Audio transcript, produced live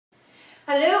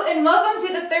Hello and welcome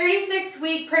to the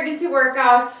 36-week pregnancy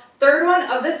workout, third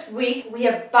one of this week. We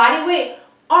have body weight,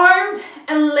 arms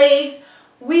and legs.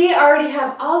 We already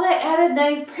have all that added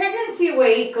nice pregnancy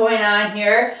weight going on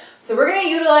here. So we're gonna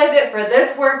utilize it for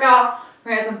this workout.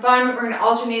 We're gonna have some fun. We're gonna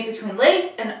alternate between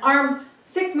legs and arms,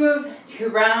 6 moves,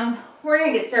 2 rounds. We're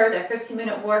gonna get started with our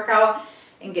 15-minute workout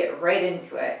and get right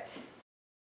into it.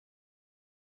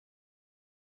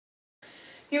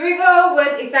 Here we go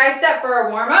with a side step for a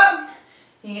warm-up.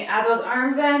 You can add those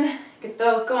arms in, get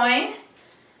those going.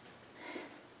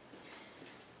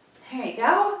 There you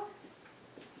go.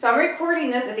 So I'm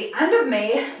recording this at the end of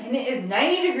May and it is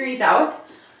 90 degrees out.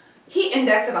 Heat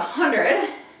index of 100.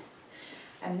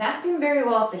 I'm not doing very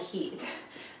well with the heat.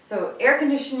 So air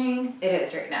conditioning it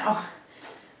is right now.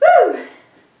 Woo! There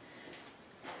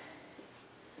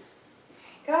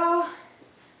you go.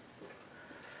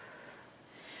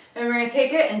 And we're going to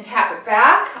take it and tap it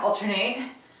back, alternate.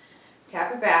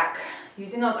 Tap it back,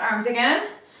 using those arms again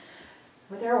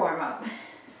with our warm-up.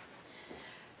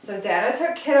 So Dada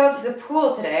took kiddo to the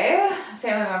pool today, a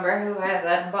family member who has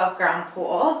an above ground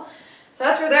pool. So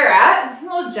that's where they're at. I'm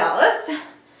a little jealous.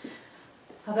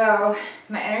 Although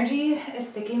my energy is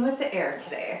sticking with the air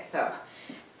today, so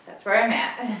that's where I'm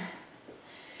at.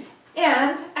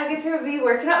 And I get to be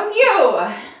working out with you.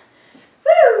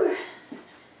 Woo!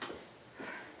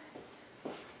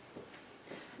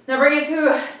 Now bring it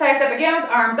to side step again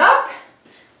with arms up.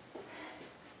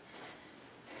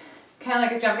 Kind of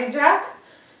like a jumping jack.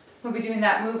 We'll be doing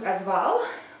that move as well.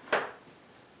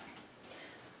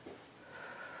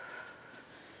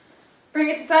 Bring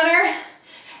it to center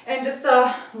and just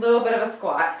a little bit of a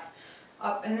squat.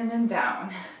 Up and then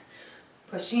down.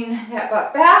 Pushing that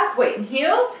butt back, weight and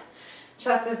heels.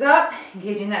 Chest is up,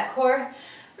 engaging that core,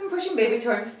 and pushing baby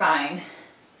towards the spine.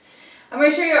 I'm going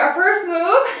to show you our first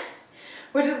move,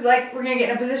 which is like we're going to get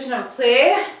in a position of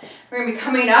play. We're going to be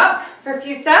coming up for a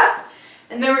few steps,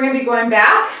 and then we're going to be going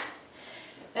back,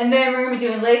 and then we're going to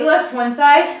be doing leg lift one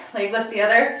side, leg lift the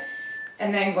other,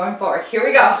 and then going forward. Here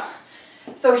we go.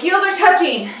 So heels are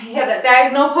touching. You have that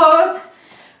diagonal pose.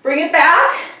 Bring it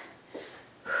back.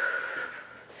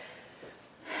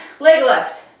 Leg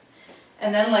lift,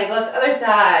 and then leg lift other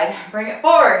side. Bring it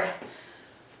forward.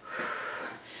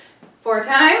 4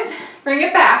 times. Bring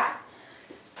it back.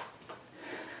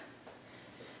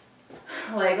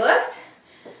 Leg lift,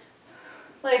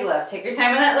 leg lift. Take your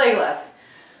time on that leg lift.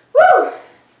 Woo!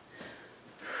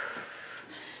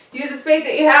 Use the space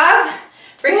that you have.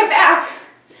 Bring it back.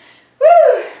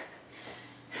 Woo!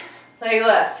 Leg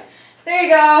lift. There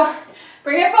you go.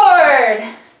 Bring it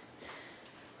forward.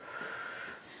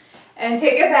 And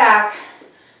take it back.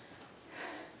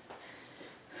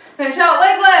 Finish out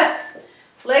leg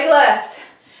lift. Leg lift.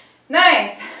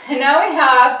 Nice. And now we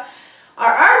have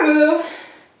our arm move.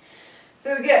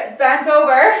 So we get bent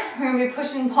over, we're going to be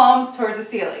pushing palms towards the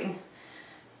ceiling.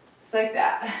 Just like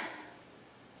that.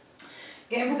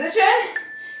 Get in position.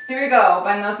 Here we go.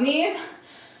 Bend those knees.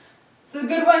 This is a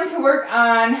good one to work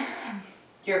on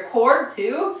your core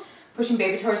too. Pushing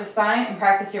baby towards the spine and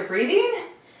practice your breathing.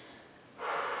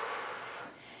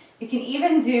 You can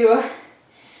even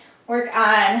work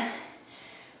on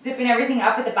zipping everything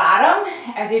up at the bottom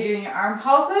as you're doing your arm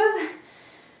pulses.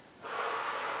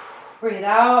 Breathe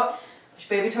out. Push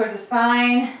baby towards the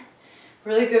spine.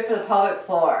 Really good for the pelvic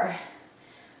floor.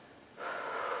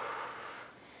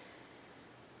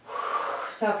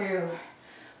 So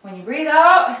when you breathe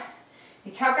out,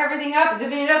 you tuck everything up,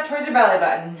 zipping it up towards your belly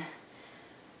button.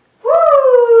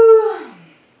 Woo!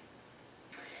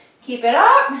 Keep it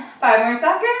up. 5 more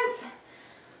seconds.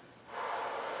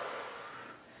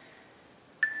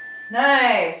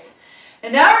 Nice.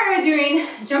 And now we're going to be doing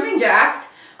jumping jacks.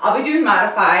 I'll be doing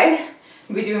modified.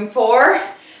 We'll be doing 4,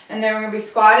 and then we're going to be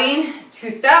squatting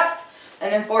 2 steps,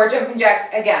 and then 4 jumping jacks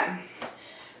again.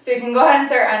 So you can go ahead and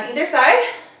start on either side.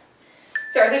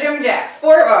 Start with the jumping jacks,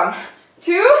 4 of them.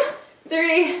 2,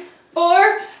 3,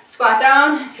 4, squat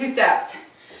down, 2 steps.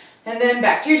 And then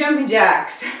back to your jumping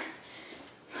jacks.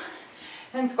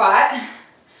 And squat.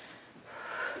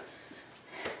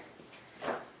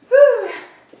 Woo.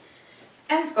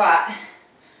 And squat.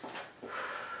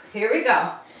 Here we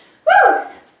go. Woo!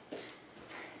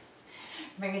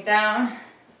 Bring it down.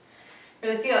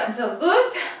 Really feel it into those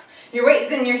glutes. Your weight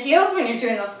is in your heels when you're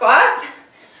doing those squats.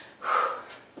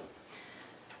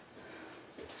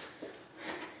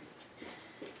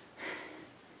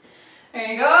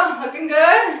 There you go. Looking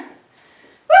good.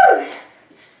 Woo!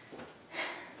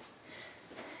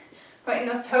 Putting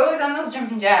those toes on those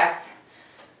jumping jacks.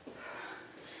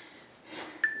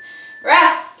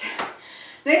 Rest.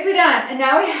 Nicely done. And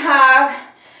now we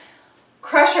have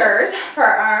crushers for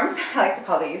our arms. I like to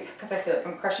call these because I feel like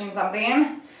I'm crushing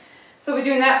something. So we're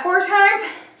doing that 4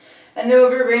 times, and then we'll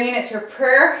be bringing it to a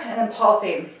prayer and then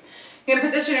pulsing. You can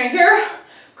position right here,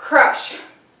 crush.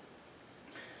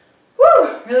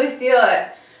 Woo, really feel it.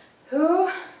 2,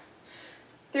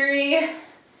 3,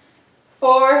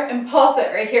 4, and pulse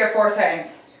it right here 4 times.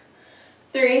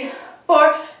 3,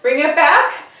 4, bring it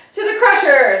back to the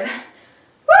crushers.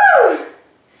 Woo!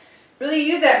 Really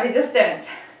use that resistance.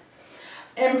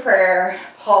 In prayer,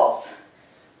 pulse.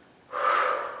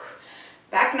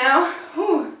 Back now.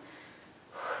 Whew.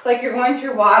 Like you're going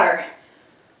through water.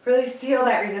 Really feel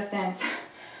that resistance.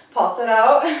 Pulse it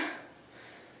out.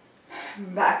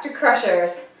 Back to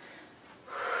crushers.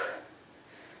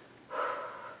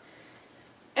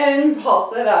 And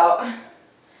pulse it out.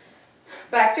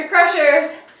 Back to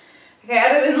crushers. Okay,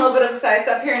 added in a little bit of side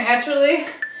step here naturally.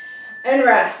 And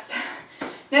rest.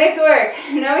 Nice work.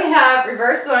 Now we have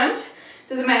reverse lunge.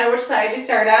 Doesn't matter which side you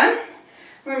start on.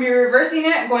 We're going to be reversing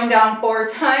it, going down 4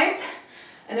 times,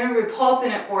 and then we're going to be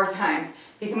pulsing it 4 times.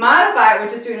 You can modify it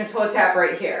with just doing a toe tap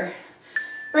right here.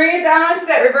 Bring it down to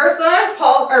that reverse lunge,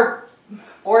 pulse, or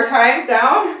 4 times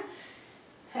down.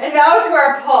 And now to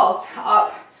our pulse,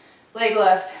 up, leg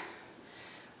lift.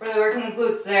 Really working the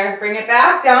glutes there. Bring it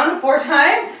back, down 4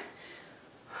 times.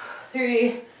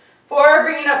 3, 4,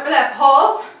 bring it up for that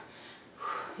pulse.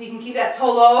 You can keep that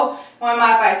toe low. Want to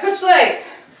modify. Switch legs.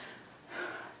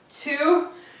 2,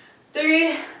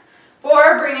 3,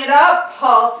 4. Bring it up.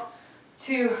 Pulse.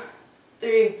 2,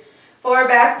 3, 4.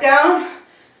 Back down.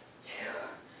 2,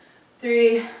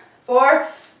 3, 4.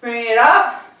 Bring it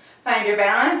up. Find your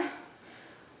balance.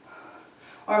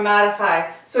 Or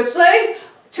modify. Switch legs.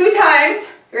 2 times.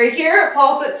 Right here.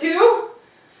 Pulse it 2.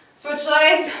 Switch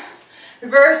legs.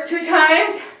 Reverse 2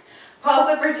 times. Pulse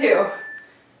it for 2.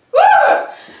 Woo!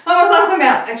 Almost lost my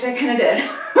balance. Actually, I kind of did.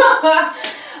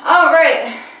 All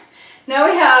right. Now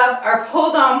we have our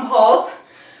pull down pulse.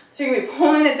 So you're going to be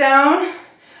pulling it down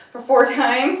for 4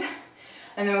 times.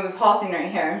 And then we'll be pulsing right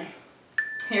here.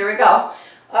 Here we go.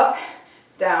 Up,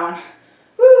 down.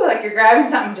 Woo! Like you're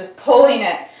grabbing something, just pulling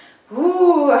it.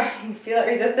 Woo! You feel that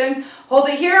resistance? Hold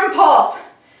it here and pulse.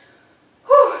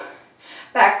 Woo!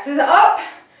 Back to the up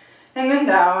and then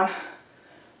down.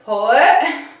 Pull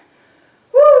it.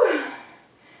 Woo!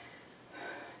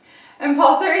 And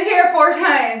pulse right here 4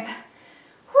 times.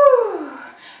 Woo!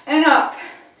 And up.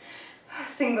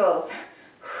 Singles.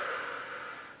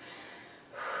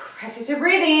 Practice your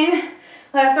breathing.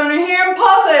 Last one right here and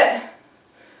pulse it.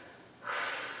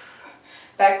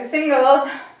 Back to singles.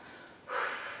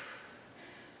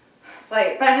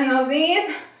 Slight bend in those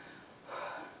knees.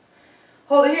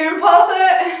 Hold it here and pulse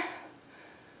it.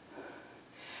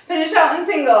 Finish out in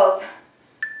singles.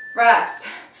 Rest.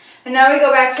 And now we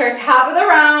go back to our top of the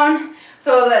round.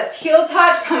 So that's heel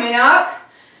touch coming up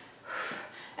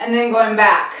and then going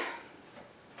back.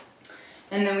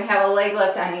 And then we have a leg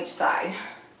lift on each side.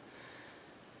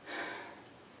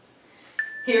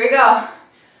 Here we go.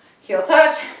 Heel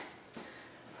touch.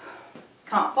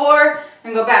 Count 4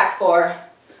 and go back 4.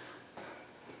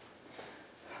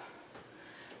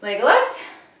 Leg lift.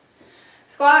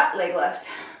 Squat, leg lift.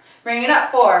 Bring it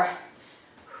up 4.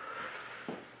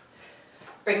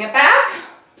 Bring it back.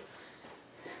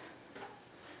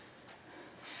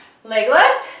 Leg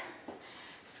lift.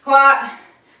 Squat,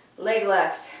 leg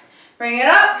lift. Bring it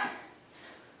up.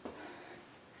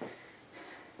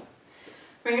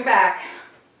 Bring it back.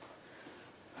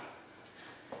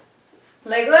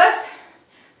 Leg lift.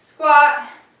 Squat,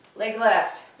 leg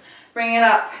lift. Bring it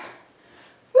up.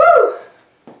 Woo!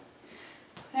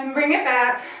 And bring it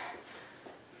back.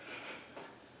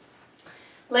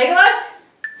 Leg lift.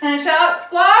 Finish out,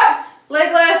 squat,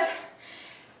 leg lift,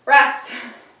 rest.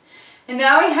 And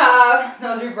now we have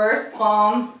those reverse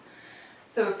palms.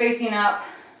 So we're facing up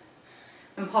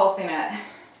and pulsing it.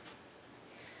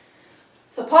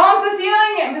 So palms to the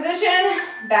ceiling, get in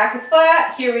position, back is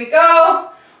flat, here we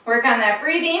go. Work on that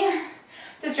breathing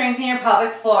to strengthen your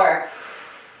pelvic floor.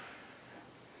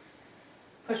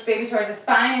 Push baby towards the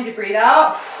spine as you breathe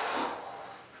out.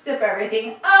 Zip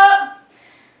everything up.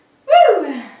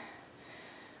 Woo!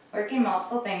 Working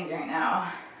multiple things right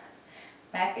now.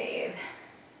 My fave.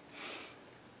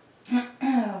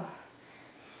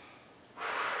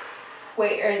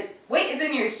 Weight is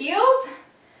in your heels.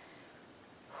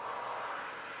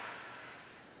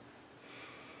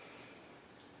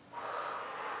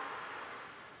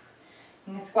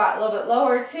 You can squat a little bit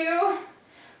lower too.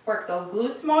 Work those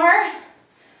glutes more.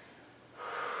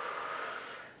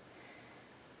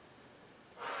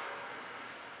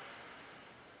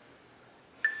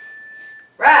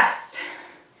 Rest.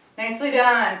 Nicely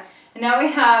done. And now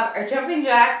we have our jumping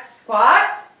jacks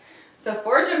squat. So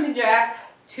 4 jumping jacks,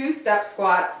 2 step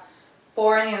squats,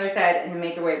 4 on the other side, and then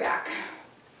make your way back.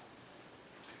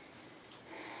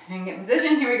 And get in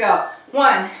position, here we go.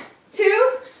 1,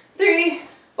 2, 3,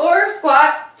 4,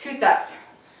 squat, 2 steps.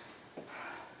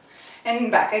 And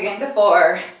back again to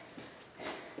 4.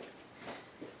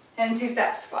 And 2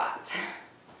 steps squat.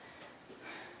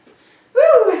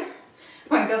 Woo!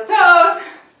 Point those toes.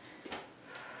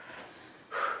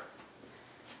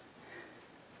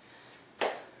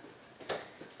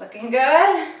 Looking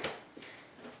good.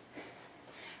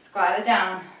 Squat it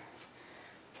down.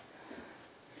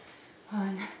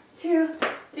 1, 2,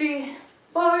 3,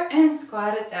 4, and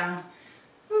squat it down.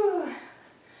 Woo! Woo!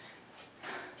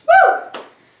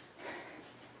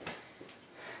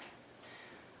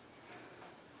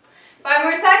 5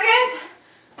 more seconds.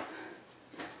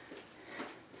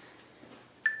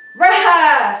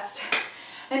 Rest.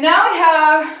 And now we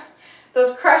have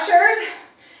those crushers,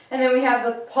 and then we have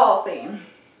the pulsing.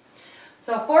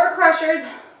 So 4 crushers,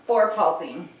 4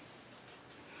 pulsing.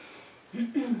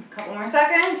 Couple more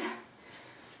seconds.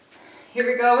 Here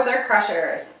we go with our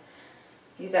crushers.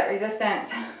 Use that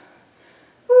resistance.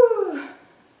 Woo.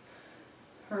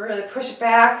 Really push it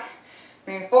back.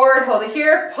 Bring it forward, hold it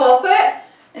here, pulse it,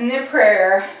 and then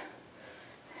prayer.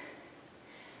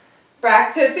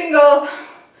 Back to singles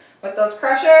with those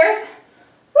crushers.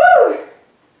 Woo.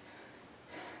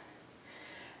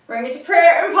 Bring it to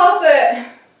prayer and pulse it.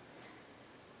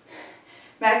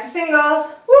 Back to singles.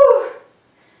 Woo.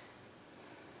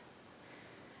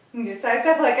 You can do a side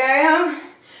step like I am.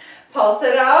 Pulse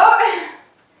it out.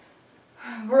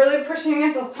 Really pushing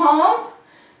against those palms.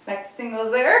 Back to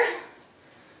singles there.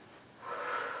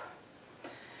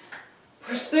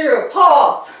 Push through,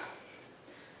 pulse.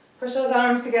 Push those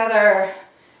arms together.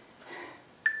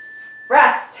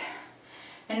 Rest.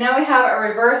 And now we have a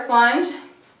reverse lunge.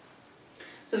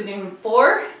 So we're doing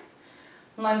 4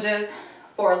 lunges,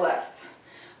 4 lifts.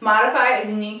 Modify as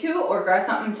you need to, or grab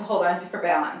something to hold on to for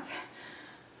balance.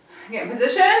 Get in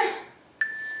position.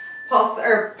 Pulse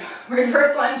or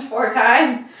reverse lunge 4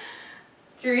 times.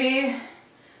 3,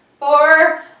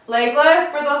 4. Leg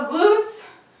lift for those glutes.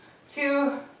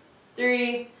 2,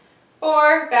 3,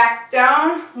 4. Back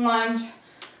down. Lunge.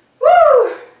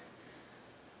 Woo!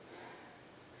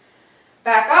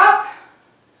 Back up.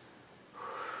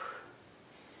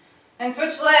 And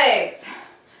switch legs.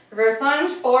 Reverse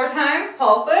lunge 4 times.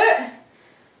 Pulse it.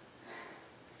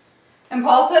 And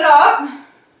pulse it up.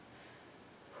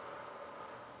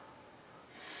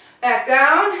 Back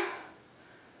down.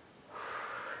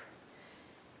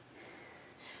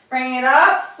 Bring it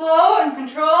up, slow and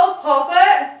controlled. Pulse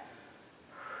it.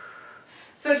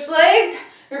 Switch legs,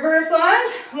 reverse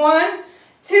lunge. 1,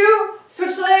 2,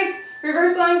 switch legs,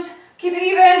 reverse lunge. Keep it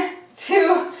even.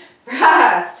 2,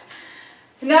 rest.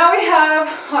 Now we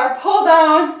have our pull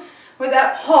down with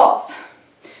that pulse.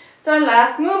 It's our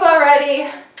last move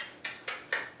already.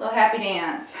 Little happy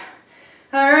dance.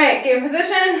 All right, get in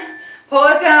position. Pull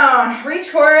it down, reach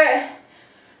for it.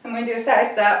 I'm going to do a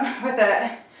side step with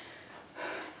it.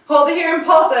 Hold it here and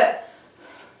pulse it.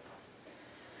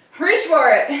 Reach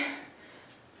for it.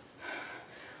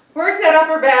 Work that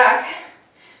upper back.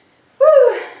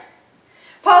 Woo.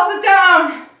 Pulse it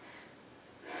down.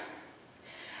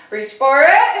 Reach for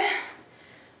it.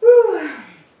 Woo.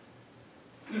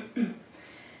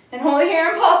 And hold it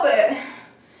here and pulse it.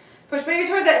 Push baby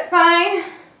towards that spine.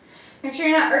 Make sure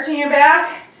you're not arching your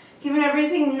back. Keeping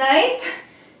everything nice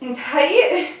and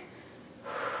tight.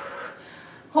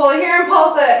 Hold it here and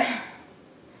pulse it.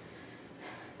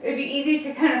 It would be easy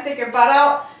to kind of stick your butt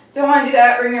out. Don't want to do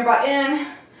that. Bring your butt in.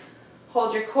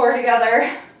 Hold your core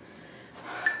together.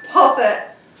 Pulse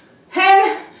it.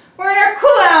 And we're in our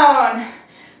cool down.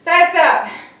 Side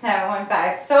step. That went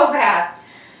by so fast.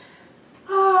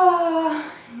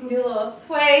 Oh, you can do a little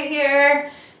sway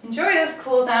here. Enjoy this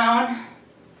cool down.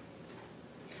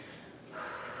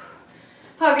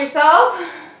 Hug yourself.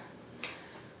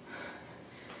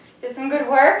 Did some good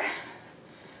work.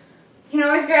 You can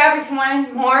always grab, if you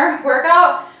want more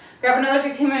workout, grab another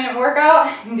 15-minute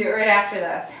workout. You can do it right after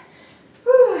this.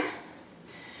 Whew.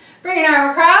 Bring an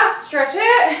arm across, stretch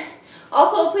it.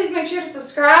 Also, please make sure to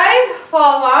subscribe,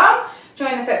 follow along,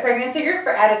 join the Fit Pregnancy group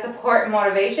for added support and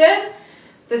motivation.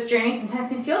 This journey sometimes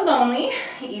can feel lonely,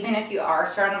 even if you are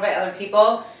surrounded by other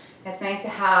people. It's nice to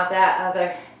have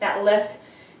that lift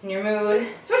in your mood.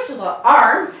 Switch to the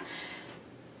arms.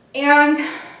 And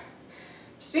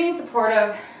just being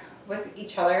supportive with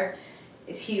each other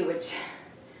is huge.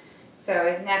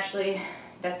 So naturally,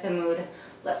 that's a mood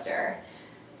lifter.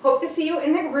 Hope to see you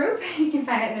in the group. You can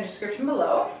find it in the description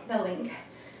below, the link.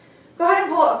 Go ahead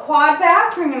and pull a quad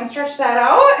back. We're going to stretch that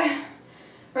out.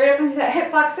 Right up into into that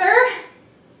hip flexor.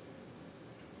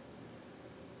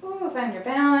 Ooh, find your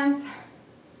balance.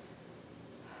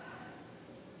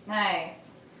 Nice.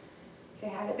 Say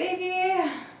hi to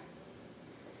baby.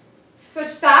 Switch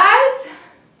sides.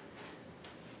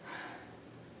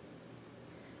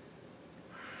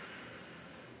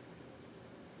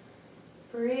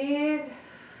 Breathe.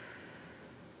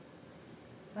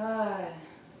 Good.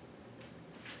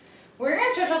 We're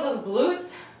gonna stretch out those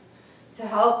glutes to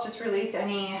help just release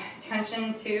any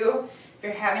tension too. If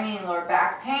you're having any lower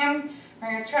back pain,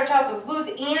 we're gonna stretch out those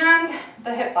glutes and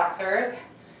the hip flexors.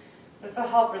 This will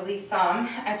help release some.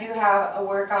 I do have a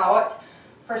workout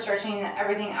for stretching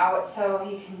everything out so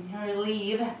you can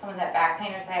relieve some of that back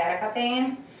pain or sciatica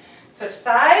pain. Switch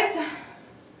sides.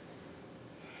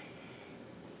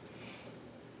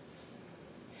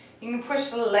 You can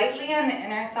push lightly on the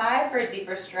inner thigh for a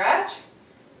deeper stretch.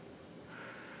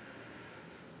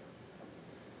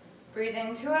 Breathe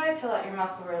into it to let your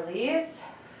muscle release.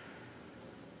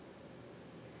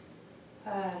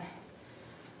 Good.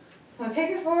 So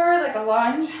take it forward like a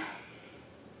lunge.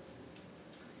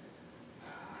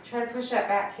 Try to push that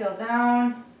back heel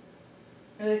down.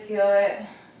 Really feel it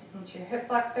into your hip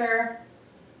flexor.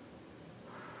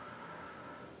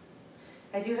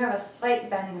 I do have a slight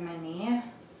bend in my knee.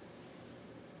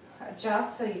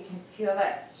 Adjust so you can feel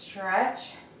that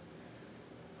stretch.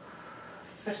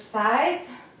 Switch sides.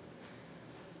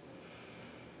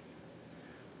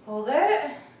 Hold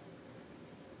it.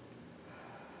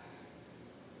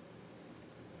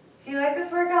 If you like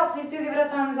this workout, please do give it a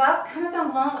thumbs up. Comment down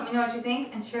below, let me know what you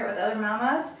think, and share it with other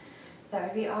mamas. That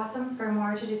would be awesome for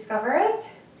more to discover it.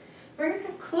 We're going to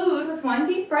conclude with one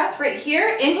deep breath right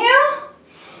here. Inhale.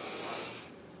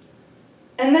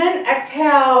 And then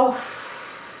exhale.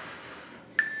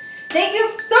 Thank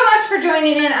you so much for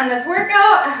joining in on this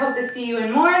workout. I hope to see you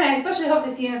in more, and I especially hope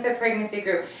to see you in the pregnancy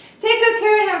group. Take good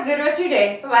care and have a good rest of your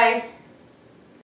day. Bye-bye.